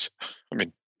phase. I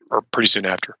mean, or pretty soon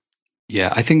after.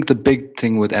 Yeah, I think the big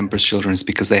thing with Emperor's Children is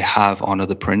because they have Honor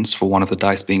the Prince for one of the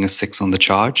dice being a 6 on the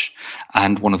charge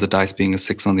and one of the dice being a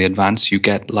 6 on the advance. You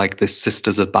get like this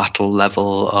Sisters of Battle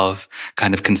level of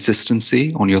kind of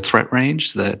consistency on your threat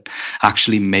range that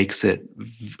actually makes it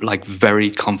like very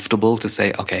comfortable to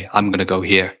say, okay, I'm going to go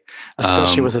here.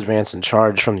 Especially with advance and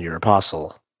charge from your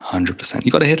Apostle. 100%.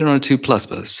 You got to hit it on a 2+,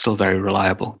 but it's still very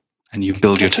reliable. And you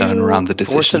build your turn around the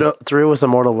decision. Force it through with a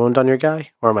mortal wound on your guy?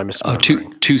 Or am I missing?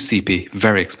 2 CP,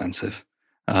 very expensive.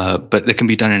 But it can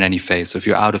be done in any phase. So if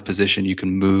you're out of position, you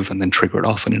can move and then trigger it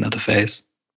off in another phase.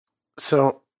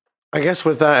 So I guess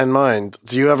with that in mind,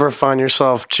 do you ever find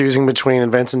yourself choosing between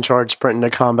advance and charge, sprint into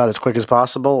combat as quick as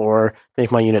possible, or make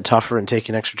my unit tougher and take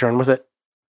an extra turn with it?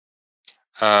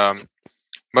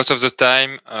 Most of the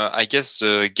time, I guess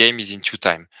the game is in 2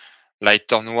 time. Like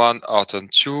turn 1 or turn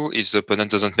 2, if the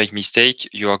opponent doesn't make mistake,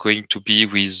 you are going to be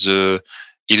with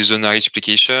illusionary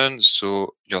supplication,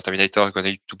 so your Terminator is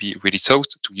going to be really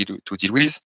soft to deal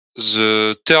with.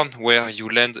 The turn where you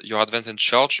land your advance and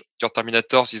charge, your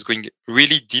Terminators is going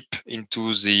really deep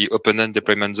into the opponent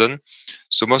deployment zone.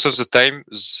 So most of the time,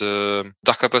 the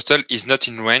Dark Apostle is not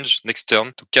in range next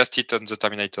turn to cast it on the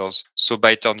Terminators. So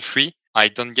by turn 3, I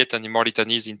don't get any more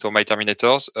litanies into my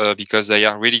Terminators because they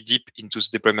are really deep into the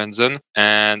deployment zone.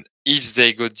 And if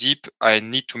they go deep, I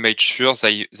need to make sure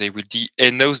they will do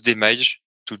enough damage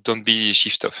to don't be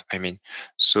shift off. I mean,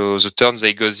 so the turns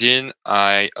they goes in,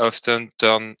 I often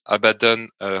turn Abaddon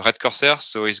Red Corsair,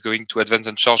 so he's going to advance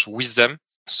and charge with them.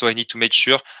 So I need to make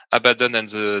sure Abaddon and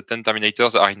the 10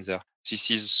 Terminators are in there.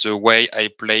 This is the way I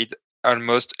played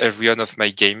almost every one of my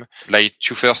game. Like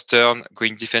 2 first turn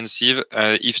going defensive.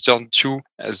 If turn 2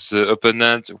 the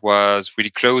opponent was really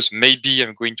close, maybe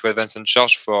I'm going to advance and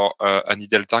charge for an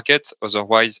ideal target.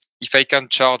 Otherwise, if I can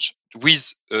charge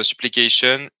with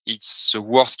supplication, it's the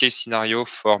worst case scenario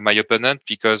for my opponent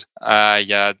because I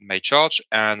had my charge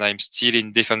and I'm still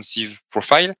in defensive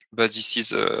profile. But this is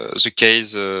the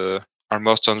case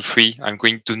almost on 3. I'm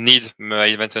going to need my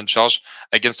advance and charge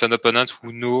against an opponent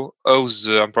who know how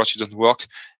the Emperor Children work.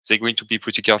 They're going to be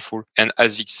pretty careful. And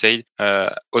as Vic said,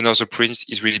 Honor the Prince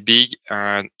is really big.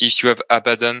 And if you have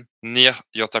Abaddon near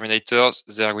your Terminators,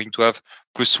 they are going to have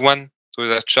 +1 to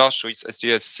that charge. So it's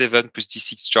actually a 7 +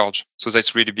 D6 charge. So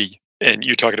that's really big. And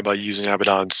you're talking about using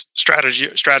Abaddon's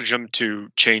stratagem to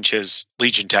change his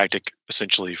Legion tactic,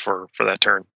 essentially, for that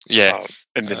turn. Yeah.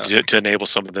 And then to enable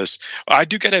some of this. I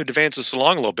do got to advance this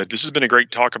along a little bit. This has been a great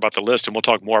talk about the list, and we'll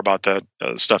talk more about that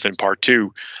stuff in part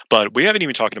 2. But we haven't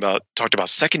even talked about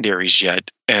secondaries yet,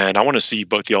 and I want to see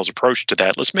both y'all's approach to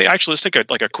that. Let's take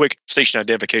a quick station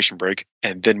identification break,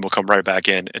 and then we'll come right back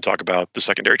in and talk about the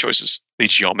secondary choices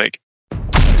each y'all make.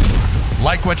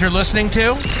 Like what you're listening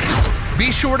to? Be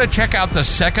sure to check out the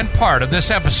second part of this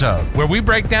episode, where we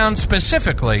break down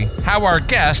specifically how our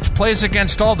guest plays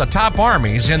against all the top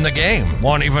armies in the game.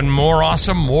 Want even more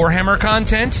awesome Warhammer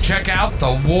content? Check out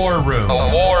the War Room.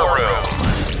 The War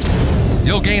Room.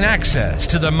 You'll gain access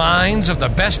to the minds of the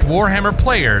best Warhammer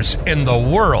players in the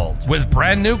world with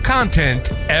brand new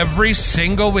content every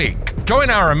single week. Join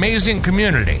our amazing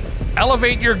community,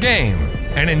 elevate your game,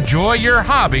 and enjoy your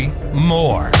hobby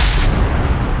more.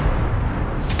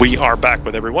 We are back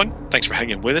with everyone. Thanks for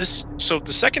hanging with us. So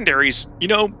the secondaries,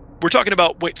 we're talking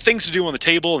about things to do on the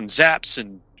table and zaps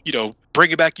and,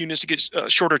 bringing back units to get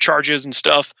shorter charges and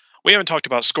stuff. We haven't talked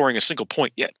about scoring a single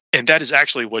point yet. And that is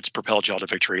actually what's propelled y'all to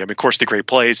victory. I mean, of course, the great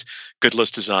plays, good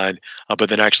list design, but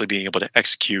then actually being able to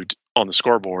execute on the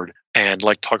scoreboard. And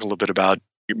talk a little bit about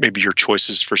maybe your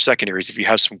choices for secondaries. If you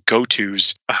have some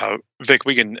go-tos, Vic,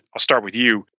 I'll start with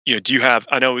you. Do you have,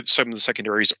 I know some of the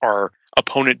secondaries are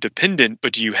opponent dependent,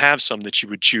 but do you have some that you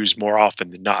would choose more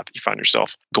often than not that you find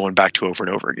yourself going back to over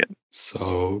and over again?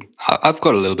 So I've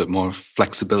got a little bit more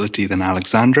flexibility than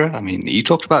Alexandra. I mean, you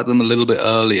talked about them a little bit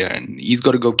earlier, and he's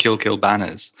got to go kill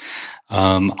banners.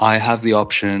 I have the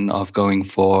option of going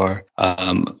for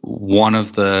one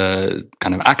of the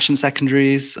kind of action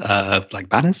secondaries, like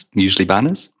banners, usually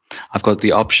banners. I've got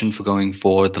the option for going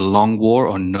for the Long War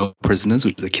or No Prisoners,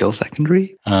 which is a kill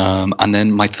secondary. And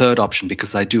then my third option,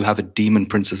 because I do have a Demon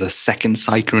Prince as a second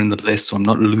Psyker in the list, so I'm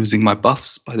not losing my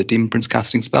buffs by the Demon Prince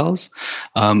casting spells,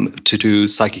 to do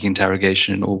Psychic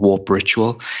Interrogation or Warp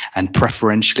Ritual. And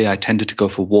preferentially, I tended to go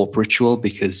for Warp Ritual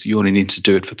because you only need to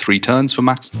do it for 3 turns for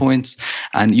max points.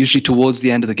 And usually towards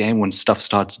the end of the game, when stuff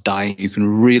starts dying, you can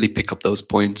really pick up those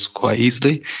points quite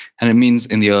easily. And it means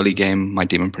in the early game, my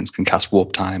Demon Prince can cast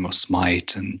Warp Time or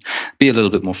Smite and be a little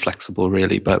bit more flexible,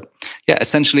 really. But yeah,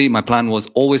 essentially my plan was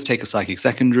always take a Psychic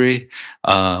secondary,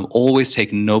 always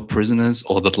take No Prisoners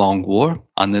or the Long War.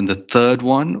 And then the third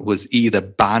one was either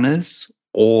Banners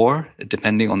or,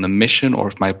 depending on the mission or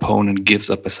if my opponent gives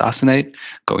up Assassinate,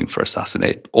 going for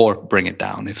Assassinate or Bring It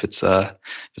Down if it's a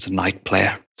Knight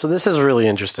player. So this is really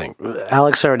interesting.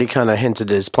 Alex already kind of hinted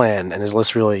his plan, and his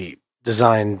list really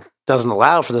designed doesn't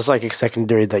allow for the Psychic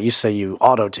secondary that you say you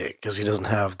auto-take because he doesn't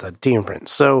have the Demon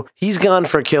Prince. So he's gone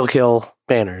for kill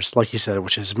banners, like you said,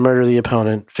 which is murder the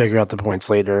opponent, figure out the points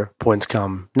later. Points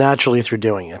come naturally through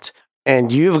doing it.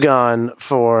 And you've gone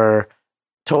for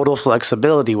total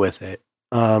flexibility with it.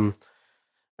 I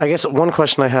guess one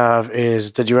question I have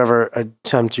is, did you ever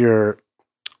attempt your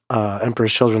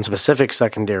Emperor's Children specific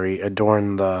secondary,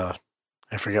 Adorn the...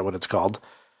 I forget what it's called.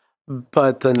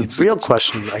 But the real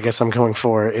question I guess I'm going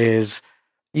for is,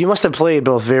 you must have played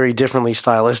both very differently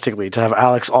stylistically to have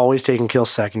Alex always taking kill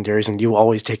secondaries and you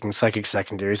always taking Psychic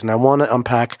secondaries. And I want to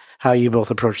unpack how you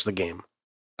both approach the game.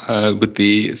 With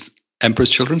the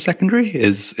Emperor's Children secondary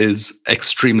is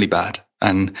extremely bad.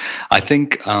 And I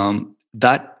think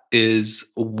that is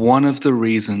one of the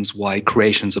reasons why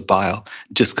Creations of Bile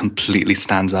just completely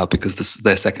stands out, because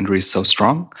their secondary is so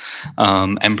strong.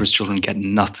 Emperor's Children get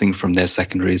nothing from their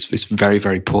secondaries. It's very,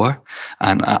 very poor.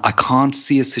 And I can't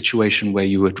see a situation where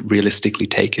you would realistically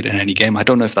take it in any game. I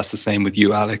don't know if that's the same with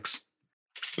you, Alex.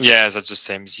 Yeah, that's the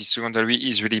same. The secondary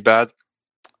is really bad.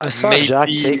 I saw Jack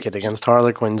take it against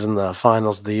Harlequins in the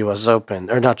finals of the U.S. Open.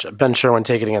 Or not, Ben Sherwin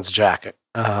take it against Jack.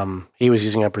 He was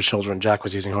using Emperor's Children. Jack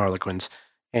was using Harlequins.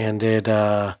 And it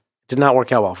did not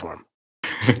work out well for him.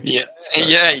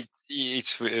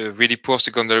 It's really poor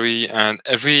secondary, and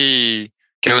every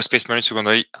Chaos Space Marine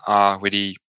secondary are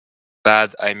really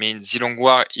bad. I mean, the Long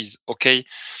War is okay,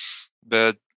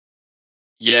 but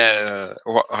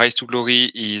Rise to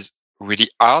Glory is really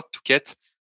hard to get,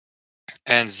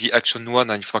 and the Action one,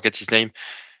 I forget his name,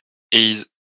 is,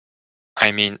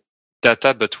 I mean,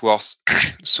 data but worse.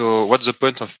 So what's the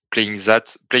point of playing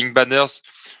that? Playing Banners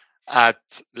at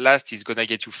last is gonna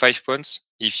get you 5 points.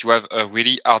 If you have a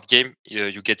really hard game,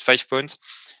 you get 5 points.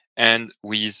 And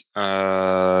with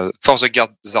For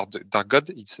the Dark God,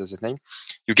 it's the name,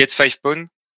 you get 5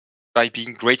 points by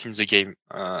being great in the game.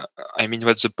 I mean,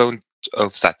 what's the point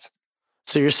of that?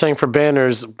 So you're saying for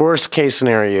banners, worst case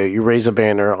scenario, you raise a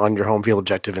banner on your home field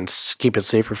objective and keep it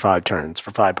safe for 5 turns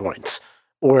for 5 points.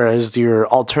 Whereas your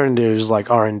alternatives like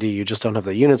R&D, you just don't have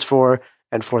the units for,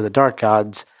 and for the Dark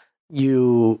Gods,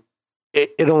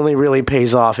 it only really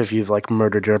pays off if you've like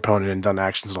murdered your opponent and done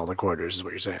actions in all the quarters, is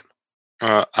what you're saying.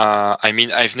 I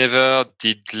mean, I've never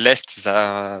did less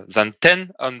than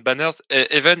 10 on banners,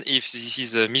 even if this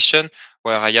is a mission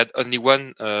where I had only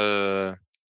one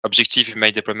objective in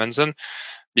my deployment zone,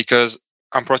 because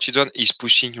Emperor Children is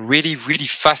pushing really, really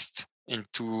fast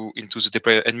into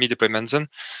the enemy deployment zone.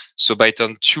 So by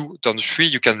turn 2, turn 3,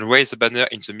 you can raise the banner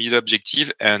in the middle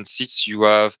objective, and since you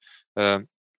have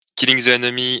killing the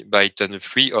enemy by turn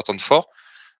 3 or turn 4,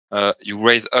 you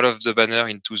raise all of the banner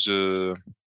into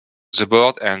the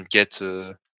board and get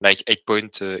like 8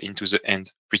 points into the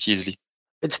end pretty easily.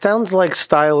 It sounds like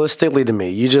stylistically to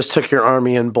me, you just took your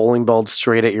army and bowling balled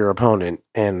straight at your opponent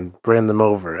and ran them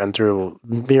over. And through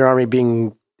your army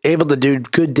being able to do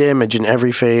good damage in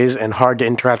every phase and hard to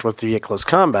interact with via close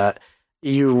combat,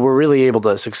 you were really able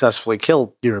to successfully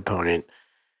kill your opponent.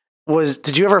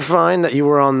 Did you ever find that you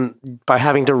were by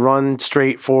having to run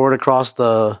straight forward across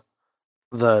the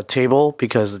table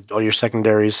because all your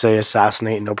secondaries say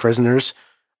assassinate and no prisoners?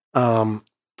 Did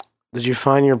you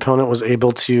find your opponent was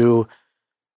able to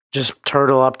just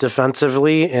turtle up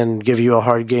defensively and give you a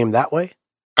hard game that way?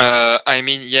 I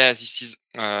mean, yeah, this is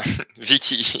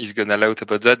Vicky is gonna laugh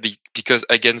about that because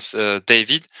against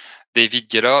David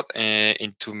Gellard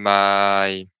into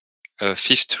my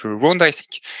 5th round, I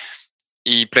think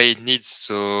he played Needs,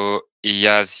 so he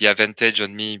has the advantage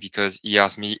on me because his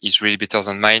army is really better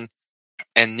than mine,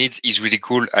 and Needs is really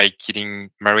cool at killing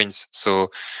Marines.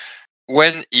 So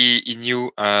when he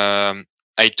knew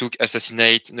I took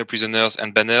Assassinate, No Prisoners,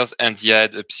 and Banners, and he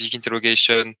had a Psychic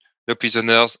Interrogation, No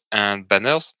Prisoners, and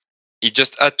Banners, he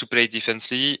just had to play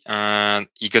defensively, and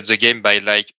he got the game by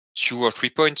like 2 or 3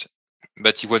 points,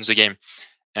 but he won the game.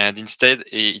 And instead,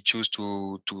 he chose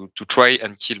to try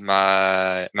and kill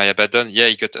my Abaddon. Yeah,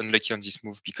 he got unlucky on this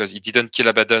move because he didn't kill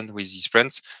Abaddon with his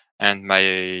prince, and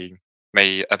my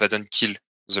Abaddon killed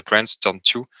the prince turn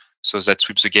 2, so that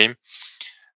sweeps the game.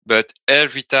 But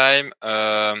every time,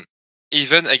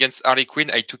 even against Harley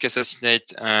Quinn, I took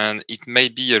Assassinate, and it may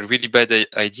be a really bad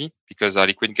idea because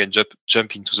Harley Quinn can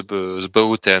jump into the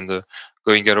boat and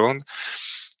going around.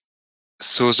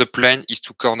 So the plan is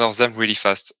to corner them really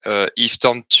fast. If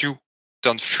turn 2,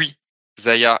 turn 3,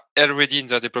 they are already in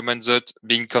their deployment zone,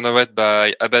 being cornered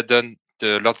by Abaddon,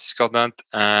 the Lord Discordant,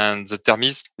 and the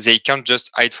Thermes, they can't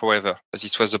just hide forever.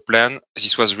 This was the plan.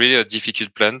 This was really a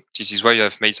difficult plan. This is why I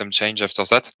have made some change after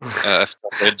that.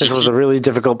 This was a really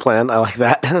difficult plan. I like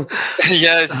that.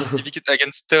 Yeah, this is difficult.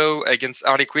 Against Tau, against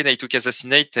Harley Quinn, I took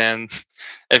Assassinate, and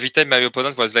every time my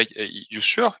opponent was like, you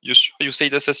sure? You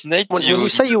said Assassinate? When you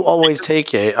say you always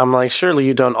take it, I'm like, surely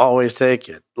you don't always take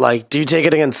it. Like, do you take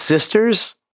it against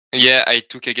Sisters? Yeah, I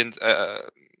took against...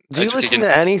 do you listen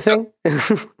to anything?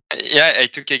 Yeah, I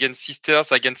took against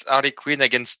Sisters, against Harley Quinn,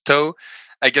 against Tau,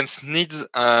 against Needs.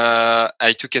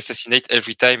 I took Assassinate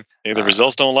every time. Yeah, the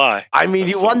results don't lie. I mean,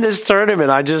 you won this tournament.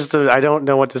 I don't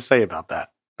know what to say about that.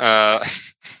 I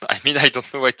mean, I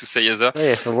don't know what to say either.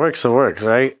 Hey, if it works,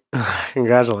 right?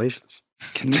 Congratulations.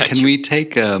 Can we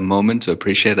take a moment to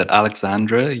appreciate that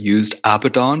Alexandra used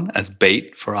Abaddon as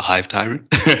bait for a Hive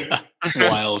Tyrant?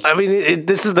 Wild. I mean,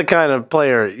 this is the kind of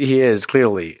player he is,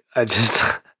 clearly. I just...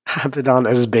 Abaddon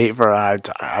as bait for a Hive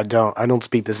Tyrant. I don't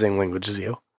speak the same language as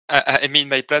you. I mean,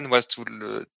 my plan was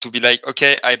to be like,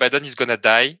 okay, Abaddon is gonna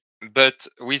die, but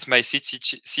with my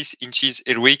 6 inches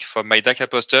heroic from my Dark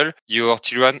Apostle, your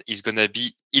Tyrann is gonna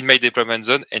be in my deployment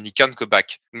zone and he can't go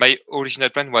back. My original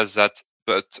plan was that,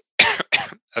 but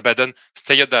Abaddon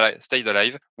stayed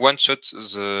alive, one-shot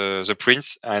the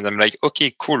prince, and I'm like,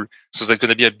 okay, cool. So that's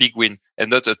gonna be a big win and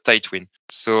not a tight win.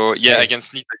 So yeah,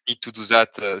 against Need, I need to do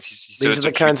that. These are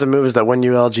the kinds of moves that win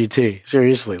you LGT.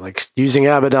 Seriously, like using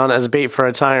Abaddon as bait for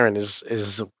a Tyrant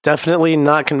is definitely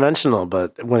not conventional,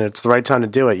 but when it's the right time to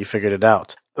do it, you figured it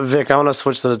out. Vic, I want to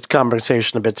switch the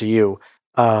conversation a bit to you.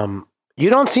 You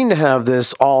don't seem to have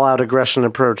this all-out aggression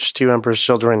approach to Emperor's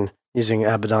Children using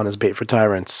Abaddon as bait for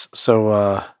Tyrants.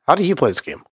 So how do you play this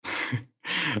game?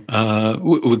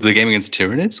 With the game against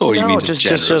Tyranids, or you mean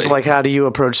just like how do you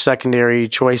approach secondary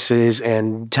choices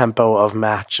and tempo of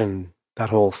match and that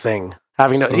whole thing?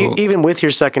 Even with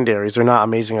your secondaries, they're not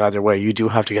amazing either way. You do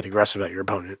have to get aggressive at your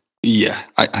opponent. Yeah,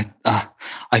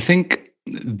 I think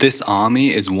this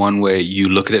army is one where you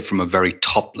look at it from a very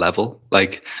top level.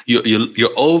 Like you're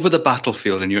over the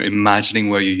battlefield and you're imagining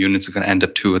where your units are going to end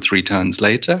up 2 or 3 turns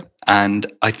later.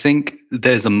 And I think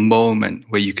there's a moment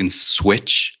where you can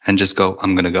switch and just go,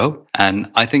 I'm going to go. And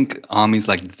I think armies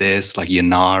like this, like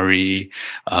Ynnari,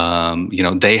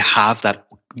 they have that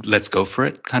let's go for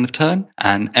it kind of turn.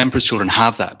 And Emperor's Children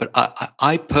have that. But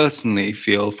I personally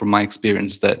feel from my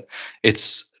experience that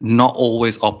it's not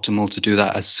always optimal to do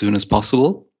that as soon as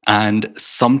possible. And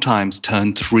sometimes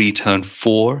turn 3, turn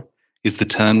 4 is the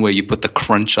turn where you put the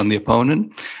crunch on the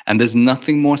opponent. And there's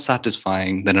nothing more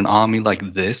satisfying than an army like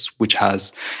this, which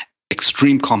has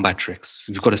extreme combat tricks.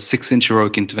 You've got a 6-inch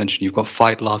heroic intervention. You've got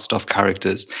fight last off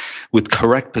characters. With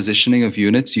correct positioning of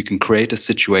units, you can create a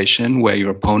situation where your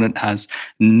opponent has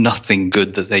nothing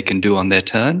good that they can do on their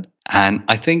turn. And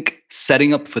I think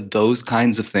setting up for those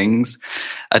kinds of things,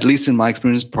 at least in my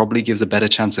experience, probably gives a better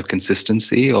chance of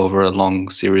consistency over a long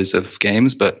series of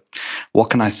games. But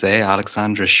what can I say?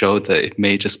 Alexandra showed that it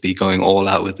may just be going all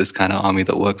out with this kind of army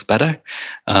that works better.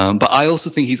 But I also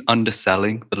think he's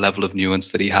underselling the level of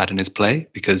nuance that he had in his play,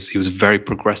 because he was very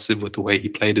progressive with the way he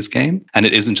played his game. And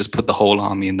it isn't just put the whole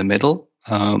army in the middle,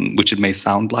 which it may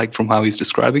sound like from how he's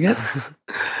describing it.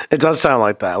 It does sound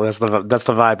like that. That's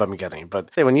the vibe I'm getting. But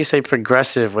hey, when you say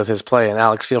progressive with his play, and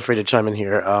Alex, feel free to chime in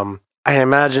here. I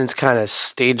imagine it's kind of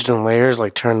staged in layers.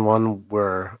 Like turn 1,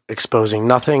 we're exposing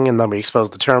nothing, and then we expose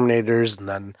the Terminators, and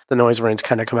then the Noise Marines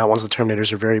kind of come out once the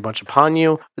Terminators are very much upon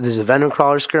you. There's a Venom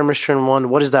Crawler skirmish turn 1.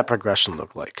 What does that progression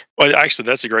look like? Well, actually,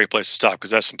 that's a great place to stop,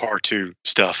 because that's some part 2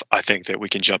 stuff I think that we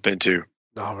can jump into.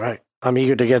 All right. I'm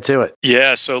eager to get to it.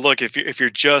 Yeah, so look, if you're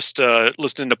just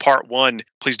listening to part 1,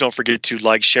 please don't forget to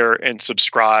like, share, and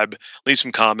subscribe. Leave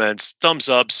some comments, thumbs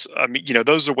ups. I mean,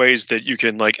 those are ways that you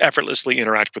can like effortlessly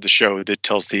interact with the show. That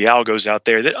tells the algos out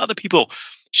there that other people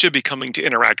should be coming to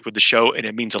interact with the show, and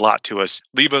it means a lot to us.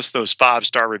 Leave us those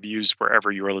 5-star reviews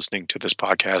wherever you are listening to this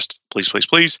podcast. Please, please,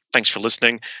 please. Thanks for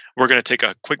listening. We're going to take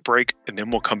a quick break, and then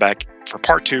we'll come back for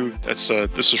part 2. That's the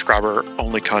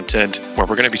subscriber-only content, where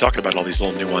we're going to be talking about all these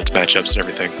little nuanced matchups and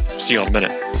everything. See you in a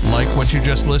minute. Like what you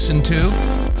just listened to?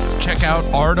 Check out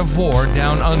Art of War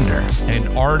Down Under and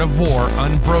Art of War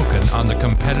Unbroken on the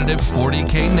competitive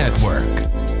 40K network.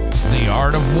 The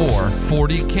Art of War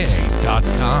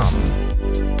 40K.com.